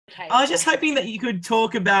Hate I was just soccer. hoping that you could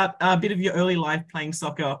talk about a bit of your early life playing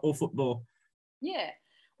soccer or football. Yeah.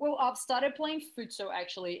 Well, I've started playing futsal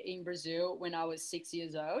actually in Brazil when I was 6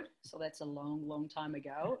 years old. So that's a long, long time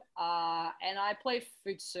ago. And I played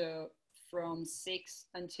futsal from 6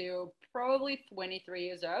 until probably 23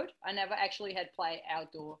 years old. I never actually had played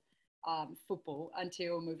outdoor football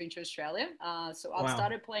until moving to Australia. So I've Wow.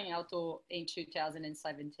 started playing outdoor in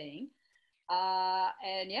 2017.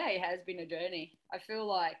 And yeah, it has been a journey. I feel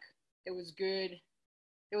like it was good.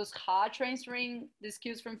 It was hard transferring the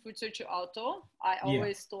skills from futsal to outdoor. I Yeah.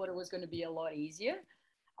 always thought it was going to be a lot easier,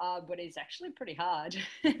 but it's actually pretty hard.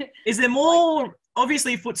 Is there Like, more?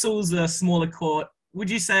 Obviously, futsal's a smaller court. Would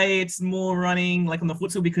you say it's more running like on the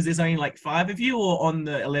futsal because there's only like five of you, or on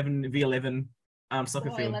the 11v11 soccer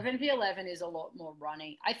well, field? 11v11 is a lot more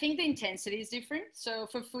running. I think the intensity is different. So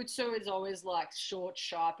for futsal, it's always like short,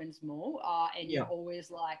 sharp, and small. And you're Yeah.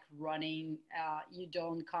 always like running. You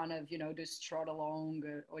don't kind of, just trot along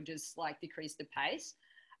or just like decrease the pace.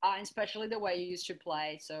 And especially the way you used to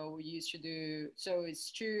play. So we used to do, so it's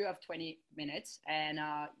two of 20 minutes. And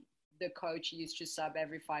the coach used to sub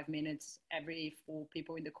every 5 minutes, every four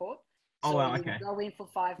people in the court. Oh So wow. you would Okay. go in for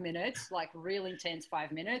 5 minutes, like real intense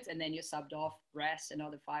 5 minutes, and then you're subbed off, rest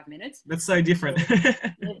another 5 minutes. That's so different. So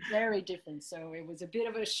they're very different. So it was a bit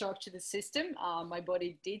of a shock to the system. My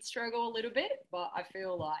body did struggle a little bit, but I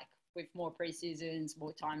feel like with more preseasons,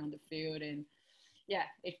 more time on the field, and yeah,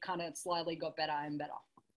 it kind of slightly got better and better.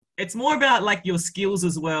 It's more about like your skills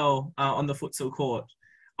as well on the futsal court.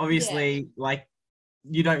 Yeah, Obviously, like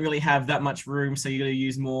you don't really have that much room, so you got to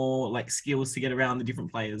use more like skills to get around the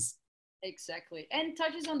different players. exactly. And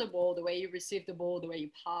touches on the ball, the way you receive the ball, the way you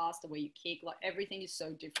pass, the way you kick, like everything is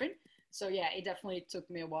so different. So yeah, it definitely took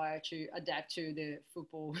me a while to adapt to the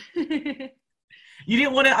football. You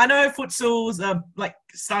didn't want to. I know futsal's like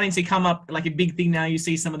starting to come up like a big thing now. You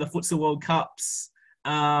see some of the futsal World Cups.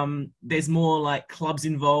 There's more like clubs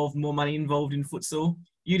involved, more money involved in futsal.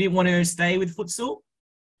 You didn't want to stay with futsal?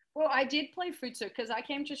 Well, I did play futsal because I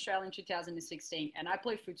came to Australia in 2016 and I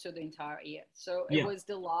played futsal the entire year. So it Yeah. was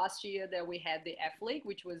the last year that we had the F League,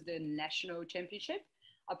 which was the national championship.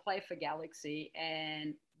 I played for Galaxy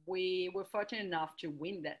and we were fortunate enough to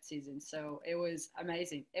win that season. So it was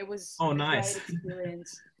amazing. It was Oh, a great nice.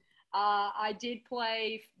 experience. I did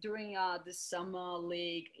play during the summer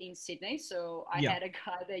league in Sydney. So I Yeah. had a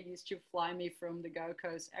guy that used to fly me from the Gold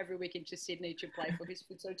Coast every weekend to Sydney to play for his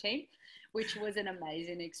futsal team, which was an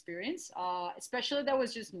amazing experience. Especially that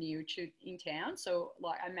was just new to in town, so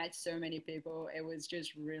like I met so many people. It was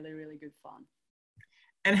just really, really good fun.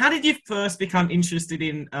 And how did you first become interested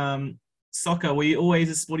in soccer? Were you always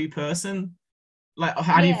a sporty person? Like,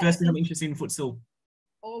 how did you Yeah, first become since interested in futsal?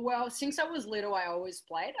 oh well, since I was little, I always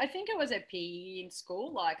played. I think it was at PE in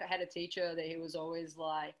school. Like I had a teacher that he was always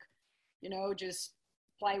like, just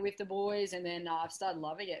play with the boys, and then I've started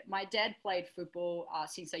loving it. My dad played football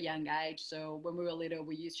since a young age, so when we were little,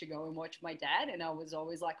 we used to go and watch my dad, and I was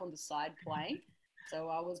always like on the side playing. So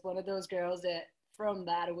I was one of those girls that from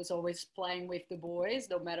that I was always playing with the boys,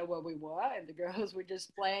 no matter where we were, and the girls were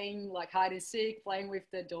just playing like hide and seek, playing with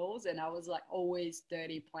the dolls, and I was like always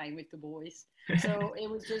dirty playing with the boys. So it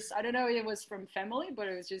was just, I don't know, it was from family, but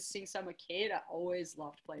it was just since I'm a kid, I always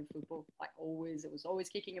loved playing football. Like always, it was always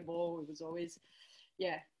kicking a ball. It was always,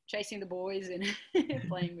 yeah, chasing the boys and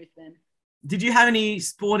playing with them. Did you have any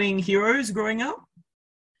sporting heroes growing up?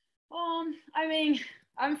 I mean,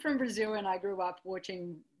 I'm from Brazil and I grew up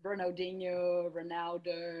watching Ronaldinho,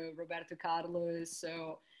 Ronaldo, Roberto Carlos.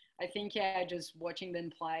 So I think, yeah, just watching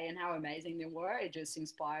them play and how amazing they were, it just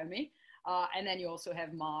inspired me. And then you also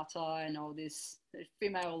have Marta and all this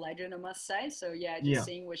female legend, I must say. So yeah, just Yeah.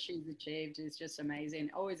 seeing what she's achieved is just amazing.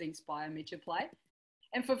 Always inspired me to play.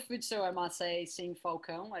 And for futsal, I must say, seeing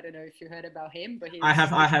Falcão. I don't know if you heard about him, but I have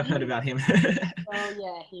heard about him. oh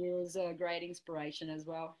yeah, he was a great inspiration as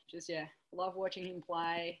well. Just yeah, love watching him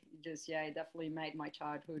play. Just yeah, it definitely made my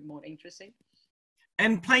childhood more interesting.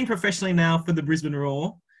 And playing professionally now for the Brisbane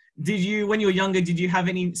Roar, did you, when you were younger, did you have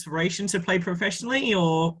any inspiration to play professionally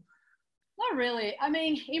or? Not really. I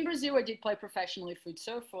mean, in Brazil, I did play professionally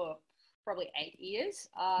futsal for probably 8 years.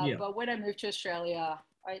 Yeah. But when I moved to Australia,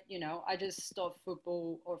 I just thought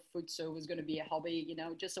football or futsal was going to be a hobby,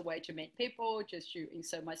 just a way to meet people, just to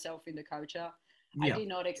insert myself in the culture. I Yeah. did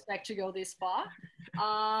not expect to go this far.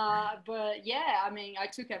 But yeah, I mean, I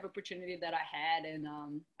took every opportunity that I had, and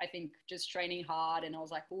I think just training hard, and I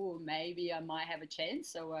was like, oh, maybe I might have a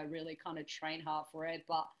chance. So I really kind of trained hard for it.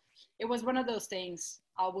 But it was one of those things.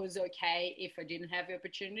 I was okay if I didn't have the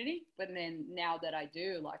opportunity, but then now that I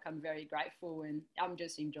do, like I'm very grateful and I'm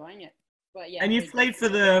just enjoying it. But yeah, And you it played for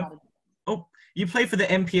definitely was a the, part of it. Oh, you play for the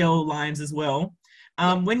MPL Lions as well.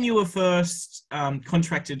 Yeah. When you were first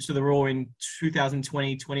contracted to the Roar in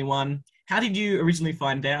 2020-21, how did you originally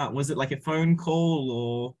find out? Was it like a phone call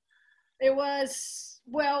or? It was,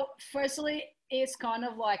 well, firstly, it's kind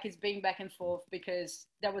of like it's been back and forth because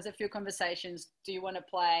there was a few conversations. Do you want to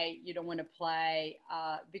play? You don't want to play?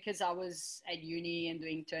 Because I was at uni and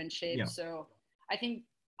doing internships. Yeah. So I think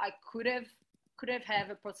I could have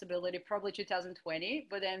a possibility probably 2020,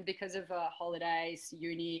 but then because of holidays,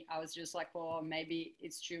 uni, I was just like, well, maybe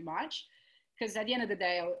it's too much. Because at the end of the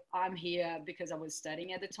day, I'm here because I was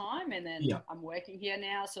studying at the time, and then Yeah. I'm working here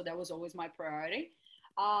now, so that was always my priority.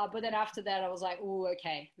 But then after that, I was like, oh,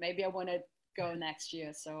 okay, maybe I want to go next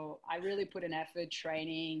year. So I really put an effort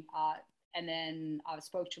training. And then I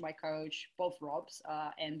spoke to my coach, both Robs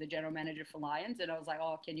and the general manager for Lions. And I was like,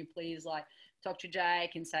 oh, can you please like talk to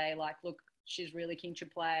Jake and say like, look, she's really keen to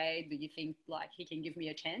play. Do you think like he can give me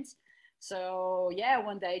a chance? So yeah,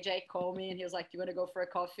 one day Jake called me and he was like, "Do you want to go for a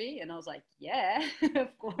coffee?" And I was like, "Yeah,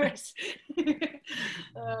 of course." You're like,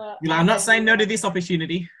 I'm And not then saying no to this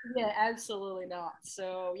opportunity. yeah, absolutely not.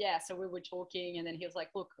 So yeah, so we were talking, and then he was like,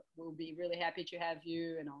 "Look, we'll be really happy to have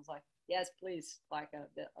you." And I was like, "Yes, please." Like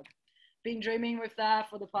I've been dreaming with that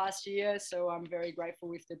for the past year, so I'm very grateful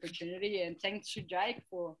with the opportunity, and thanks to Jake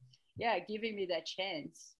for giving me that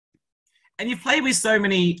chance. And you've played with so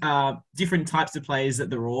many different types of players at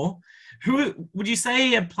the Roar. Who would you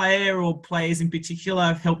say a player or players in particular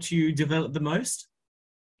have helped you develop the most?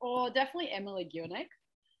 Or definitely Emily Gilnick.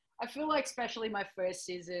 I feel like especially my first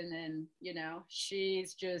season, and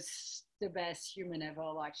she's just the best human ever.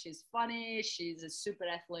 Like she's funny, she's a super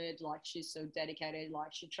athlete, like she's so dedicated,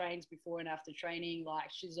 like she trains before and after training, like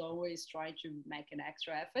she's always trying to make an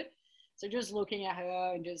extra effort. So just looking at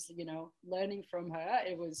her and just, learning from her,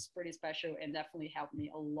 it was pretty special and definitely helped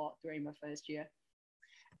me a lot during my first year.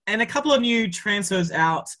 And a couple of new transfers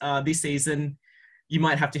out this season. You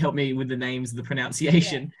might have to help me with the names of the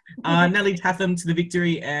pronunciation. Yeah. Natalie Tatham to the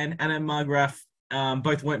Victory and Anna Margraf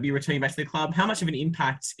both won't be returning back to the club. How much of an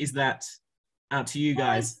impact is that to you Well,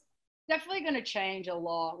 guys? it's definitely going to change a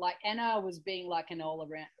lot. Like Anna was being like an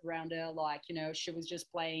all-rounder, like, she was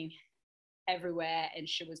just playing everywhere and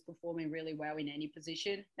she was performing really well in any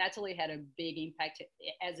position. Natalie had a big impact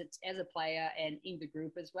as a player and in the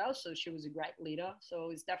group as well. So she was a great leader. So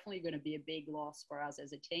it's definitely going to be a big loss for us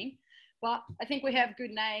as a team. But I think we have good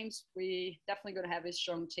names. We definitely going to have a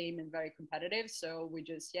strong team and very competitive. So we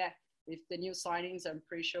just, with the new signings, I'm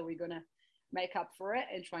pretty sure we're going to make up for it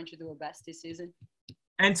and trying to do our best this season.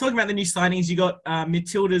 And talking about the new signings, you got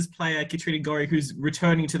Matilda's player, Katrina Gorry, who's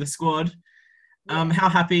returning to the squad. How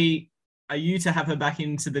happy are you to have her back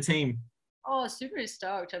into the team? Oh, super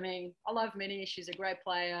stoked. I mean, I love Minnie. She's a great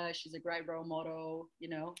player. She's a great role model,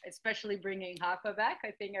 especially bringing Harper back.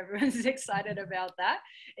 I think everyone's excited about that.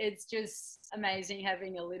 It's just amazing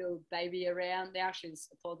having a little baby around. Now she's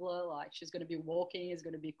a toddler. Like she's going to be walking, is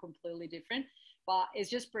going to be completely different. But it's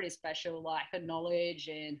just pretty special. Like her knowledge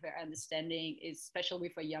and her understanding, especially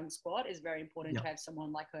with a young squad, is very important to have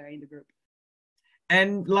someone like her in the group.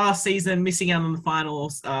 And last season, missing out on the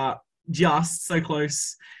finals, just so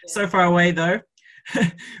close, so far away though.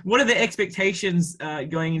 What are the expectations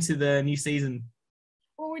going into the new season?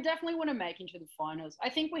 Well, we definitely want to make into the finals. I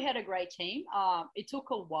think we had a great team. It took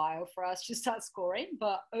a while for us to start scoring,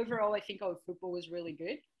 but overall, I think our football was really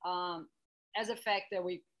good. As a fact that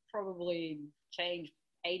we probably changed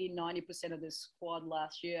 80-90% of the squad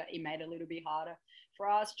last year, it made it a little bit harder for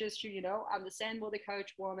us just to, understand what the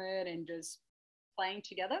coach wanted and just playing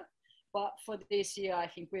together. But for this year, I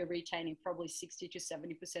think we're retaining probably 60 to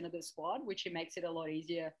 70% of the squad, which it makes it a lot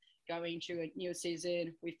easier going to a new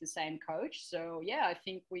season with the same coach. So, I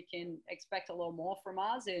think we can expect a lot more from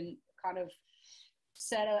us and kind of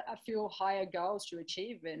set a few higher goals to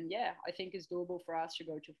achieve. And, I think it's doable for us to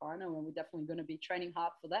go to final, and we're definitely going to be training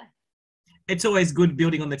hard for that. It's always good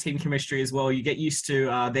building on the team chemistry as well. You get used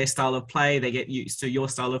to their style of play, they get used to your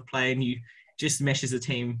style of play, and you just mesh as a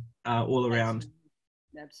team all around.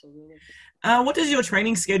 Absolutely. What does your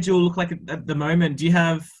training schedule look like at the moment? Do you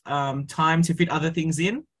have time to fit other things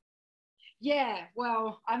in? Yeah,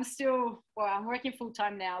 well, I'm working full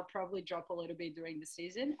time now. Probably drop a little bit during the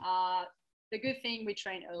season. The good thing, we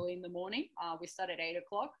train early in the morning. We start at 8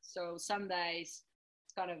 o'clock. So some days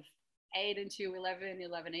it's kind of 8 until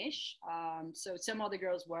 11-ish. So some other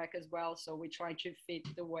girls work as well. So we try to fit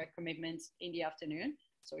the work commitments in the afternoon.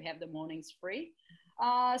 So we have the mornings free.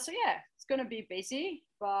 It's going to be busy,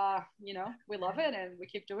 but, we love it and we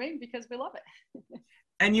keep doing because we love it.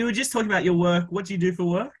 And you were just talking about your work. What do you do for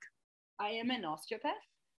work? I am an osteopath.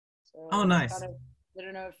 So oh, nice. I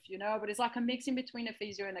don't know if you know, but it's like a mix in between a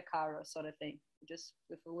physio and a chiro sort of thing, just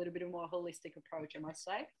with a little bit of more holistic approach, I must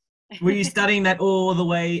say. Were you studying that all the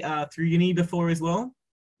way through uni before as well?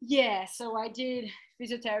 Yeah, so I did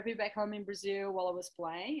physiotherapy back home in Brazil while I was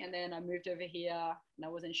playing, and then I moved over here and I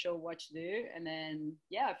wasn't sure what to do. And then,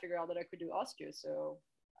 yeah, I figured out that I could do osteo. So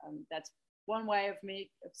that's one way of me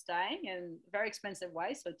of staying, and very expensive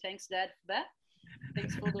way. So thanks, Dad, for that.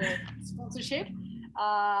 Thanks for the sponsorship.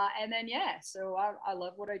 And then, yeah, so I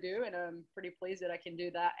love what I do, and I'm pretty pleased that I can do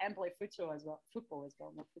that and play futsal as well, football as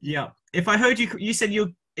well. Not futsal. Yeah. If I heard you, you said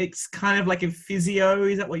it's kind of like a physio.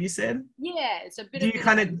 Is that what you said? Yeah, it's a bit Do of you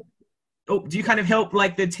kind of, everything. do you kind of help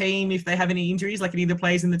like the team if they have any injuries, like any of the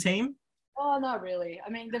players in the team? Oh, not really. I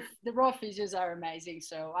mean, the raw physios are amazing.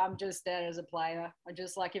 So I'm just there as a player. I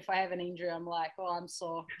just like if I have an injury, I'm like, oh, I'm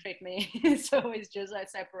sore, treat me. So it's just I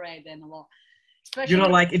separate them a lot, You're not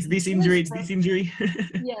especially like it's this injury, it's this injury.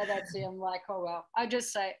 yeah, that's it. I'm like, oh well. I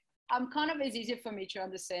just say I'm kind of it's easier for me to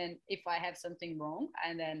understand if I have something wrong,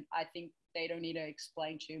 and then I think they don't need to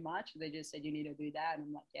explain too much. They just said you need to do that, and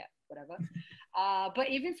I'm like, yeah, whatever. But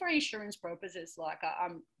even for insurance purposes, like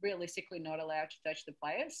I'm realistically not allowed to touch the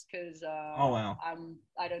players because Oh wow.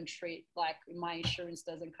 I don't treat like my insurance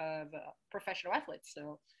doesn't cover professional athletes,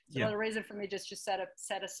 so it's Yeah. another reason for me just to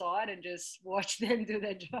set aside and just watch them do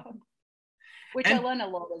their job, which I And learn a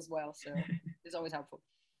lot as well. So it's always helpful.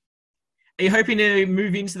 are you hoping to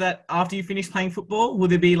move into that after you finish playing football? Will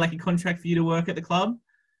there be like a contract for you to work at the club?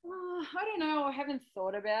 I don't know. I haven't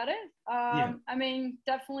thought about it. Yeah. I mean,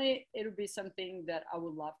 definitely it'll be something that I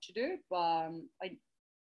would love to do, but I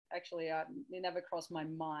actually it never crossed my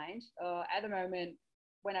mind. At the moment,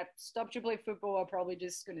 when I stop to play football, I'm probably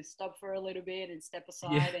just going to stop for a little bit and step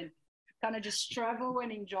Yeah. aside and kind of just travel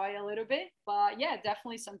and enjoy a little bit. But yeah,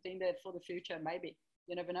 definitely something that for the future, maybe.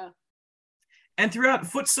 You never know. And throughout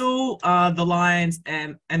futsal, the Lions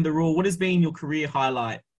and the Roar, what has been your career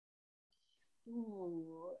highlight? Ooh,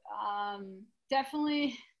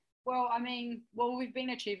 definitely. Well, I mean, what we've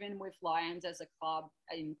been achieving with Lions as a club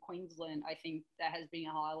in Queensland, I think that has been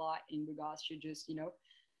a highlight in regards to just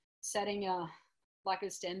setting a like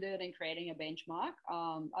a standard and creating a benchmark.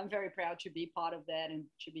 I'm very proud to be part of that and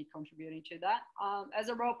to be contributing to that. As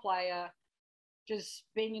a role player, just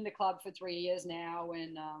being in the club for 3 years now,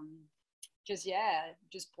 and just yeah,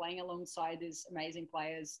 just playing alongside these amazing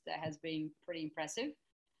players, that has been pretty impressive.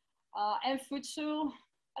 And futsal,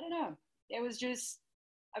 I don't know. It was just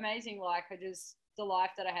amazing. Like the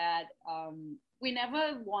life that I had. We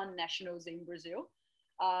never won nationals in Brazil.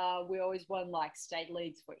 We always won like state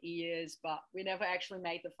leagues for years, but we never actually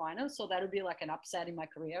made the finals. So that would be like an upset in my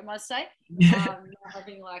career, I must say. Not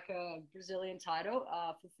having like a Brazilian title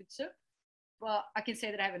for futsal. But I can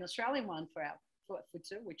say that I have an Australian one for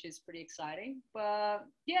futsal, which is pretty exciting. But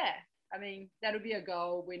yeah, I mean, that would be a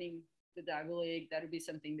goal, winning the W League. That would be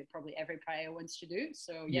something that probably every player wants to do.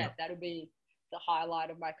 So yeah, Yeah. that would be the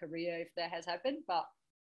highlight of my career if that has happened. But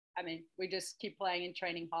I mean, we just keep playing and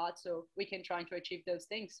training hard so we can try to achieve those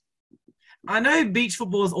things. I know beach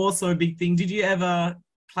football is also a big thing. Did you ever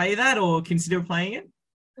play that or consider playing it?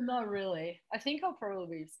 Not really. I think I'll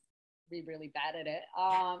probably be really bad at it.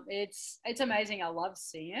 It's amazing. I love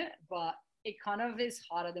seeing it, but it kind of is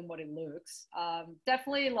harder than what it looks.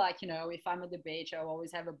 Definitely, like if I'm at the beach, I'll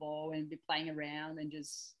always have a ball and be playing around and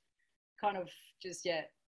just kind of just yeah,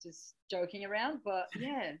 just joking around. But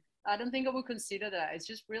yeah, I don't think I would consider that. It's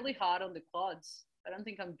just really hard on the quads. I don't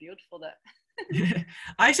think I'm built for that.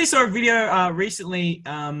 I actually saw a video recently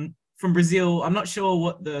from Brazil. I'm not sure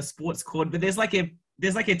what the sport's called, but there's like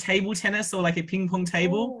a table tennis or like a ping pong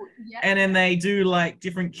table, Oh, yeah, and then they do like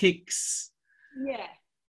different kicks. yeah.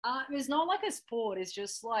 It's not like a sport. It's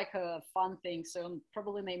just like a fun thing. So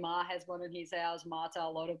probably Neymar has one in his house. Marta, a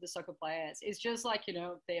lot of the soccer players. It's just like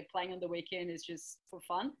they're playing on the weekend. It's just for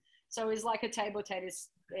fun. So it's like a table tennis,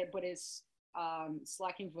 but it's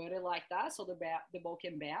like inverted like that, so the ball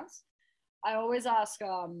can bounce. I always ask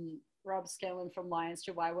Rob Scanlon from Lions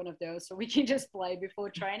to buy one of those so we can just play before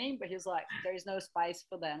training. But he's like, there is no space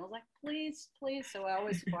for that. And I was like, please, please. So I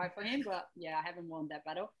always try for him. But yeah, I haven't won that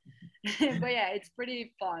battle. But yeah, it's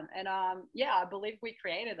pretty fun. And yeah, I believe we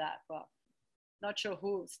created that, but not sure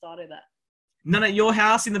who started that. None at your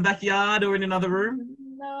house in the backyard or in another room?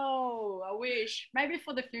 No, I wish. Maybe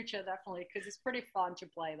for the future, definitely, because it's pretty fun to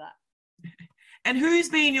play that. And who's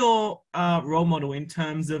been your role model in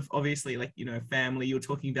terms of obviously like, family? You were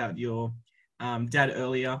talking about your dad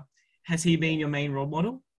earlier. Has he been Yeah. your main role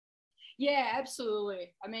model? Yeah,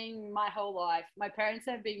 absolutely. I mean, my whole life, my parents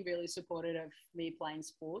have been really supportive of me playing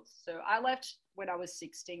sports. So I left when I was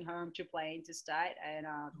 16 home to play interstate, and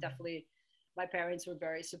definitely my parents were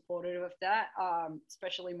very supportive of that,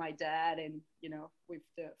 especially my dad, and with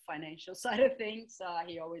the financial side of things,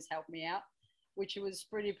 he always helped me out, which was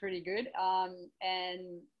pretty good.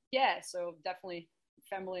 And yeah, so definitely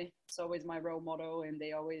family is always my role model, and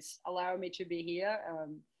they always allow me to be here.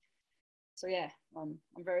 So yeah, I'm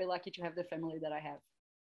very lucky to have the family that I have.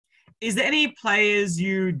 Is there any players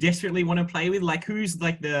you desperately want to play with? Like, who's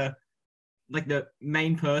like the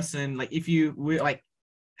main person? Like, if you were like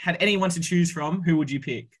had anyone to choose from, who would you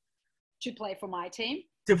pick To play for my team?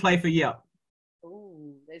 to play for? Yeah.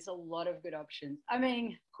 Oh, there's a lot of good options. I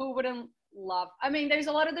mean, who wouldn't love? I mean, there's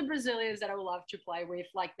a lot of the Brazilians that I would love to play with,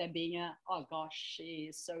 like Debinha. Oh gosh, she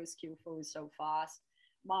is so skillful, so fast.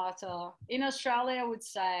 Marta. In Australia, I would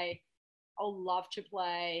say I would love to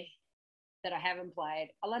play that I haven't played.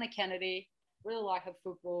 Alana Kennedy, really like her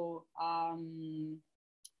football.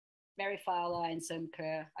 Mary Fowler and Sam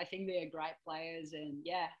Kerr. I think they are great players, and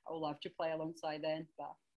yeah, I would love to play alongside them, but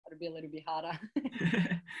it'll be a little bit harder.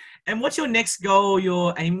 And what's your next goal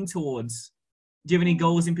you're aiming towards? Do you have any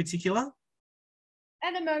goals in particular?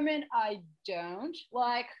 At the moment, I don't.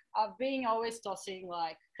 Like, I've been always tossing,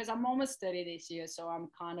 like, because I'm almost 30 this year, so I'm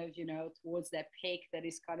kind of, towards that peak that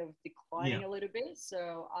is kind of declining a little bit.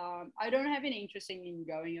 So I don't have any interest in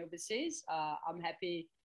going overseas. I'm happy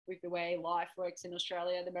with the way life works in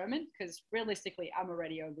Australia at the moment, because realistically, I'm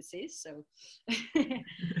already overseas. So,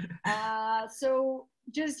 so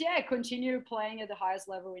just continue playing at the highest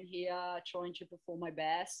level in here, trying to perform my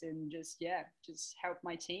best, and just help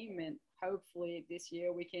my team, and hopefully this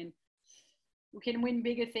year we can win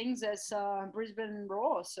bigger things as Brisbane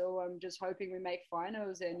Roar. So I'm just hoping we make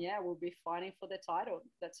finals, and we'll be fighting for the title.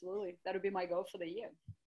 Absolutely, that'll be my goal for the year.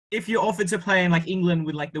 If you're offered to play in like England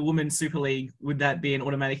with like the Women's Super League, would that be an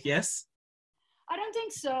automatic yes? I don't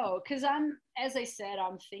think so, because as I said,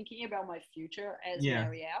 I'm thinking about my future as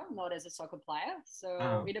Mariel, not as a soccer player.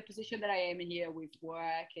 So in a position that I am in here with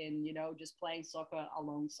work and, just playing soccer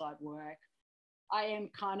alongside work, I am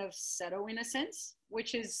kind of settled in a sense,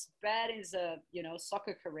 which is bad as a,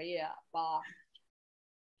 soccer career. But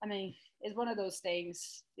I mean, it's one of those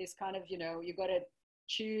things. It's kind of, you got to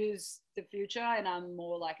choose the future, and I'm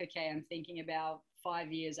more like, okay, I'm thinking about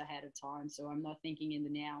 5 years ahead of time, so I'm not thinking in the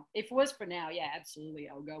now. If it was for now, absolutely,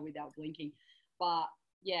 I'll go without blinking. But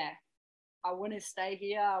I want to stay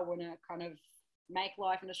here. I want to kind of make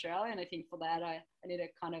life in Australia, and I think for that I need to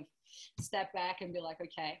kind of step back and be like,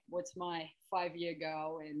 okay, what's my 5-year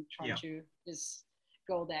goal, and try to just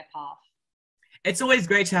go that path. It's always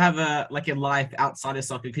great to have a life outside of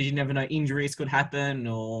soccer, because you never know, injuries could happen,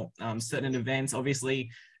 or certain events. Obviously,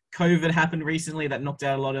 COVID happened recently that knocked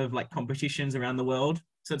out a lot of like competitions around the world.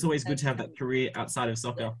 So it's always good to have that career outside of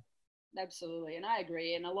soccer. Yeah, absolutely. And I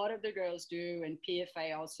agree. And a lot of the girls do. And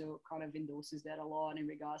PFA also kind of endorses that a lot in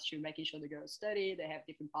regards to making sure the girls study. They have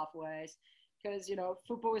different pathways, because,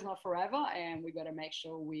 football is not forever. And we got to make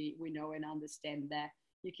sure we know and understand that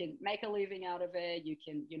you can make a living out of it. You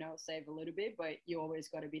can, save a little bit, but you always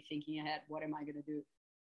got to be thinking ahead. What am I going to do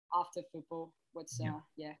after football? What's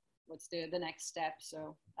the next step?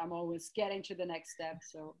 So I'm always getting to the next step.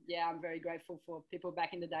 So I'm very grateful for people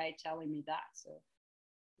back in the day telling me that. So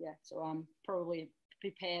so I'm probably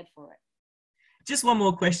prepared for it. Just one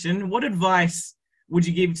more question. What advice would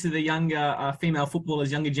you give to the younger female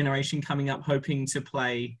footballers, younger generation coming up, hoping to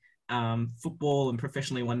play football and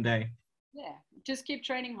professionally one day? Just keep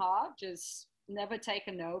training hard. Just never take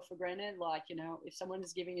a no for granted. Like, if someone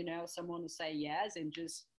is giving you no, someone will say yes, and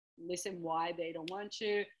just listen why they don't want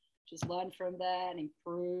to. Just learn from that,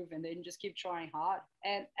 improve, and then just keep trying hard.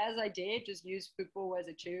 And as I did, just use football as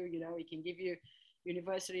a tool. It can give you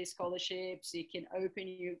university scholarships. It can open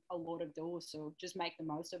you a lot of doors. So just make the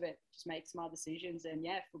most of it. Just make smart decisions. And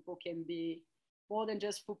football can be more than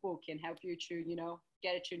just football. Can help you to,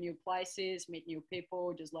 get to new places, meet new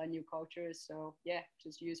people, just learn new cultures. So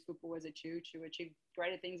just use football as a tool to achieve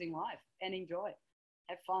greater things in life and enjoy.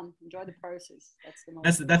 Have fun. Enjoy the process.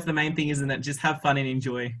 That's the main thing, isn't it? Just have fun and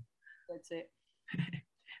enjoy. That's it.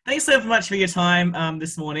 Thanks so much for your time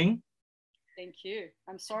this morning. Thank you.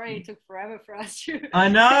 I'm sorry it took forever for us to... I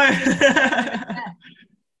know.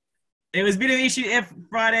 It was a bit of an issue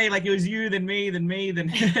Friday, like it was you, then me.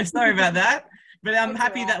 Sorry about that. But I'm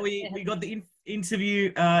happy that we got the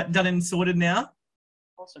interview done and sorted now.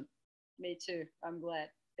 Awesome. Me too. I'm glad.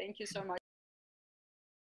 Thank you so much.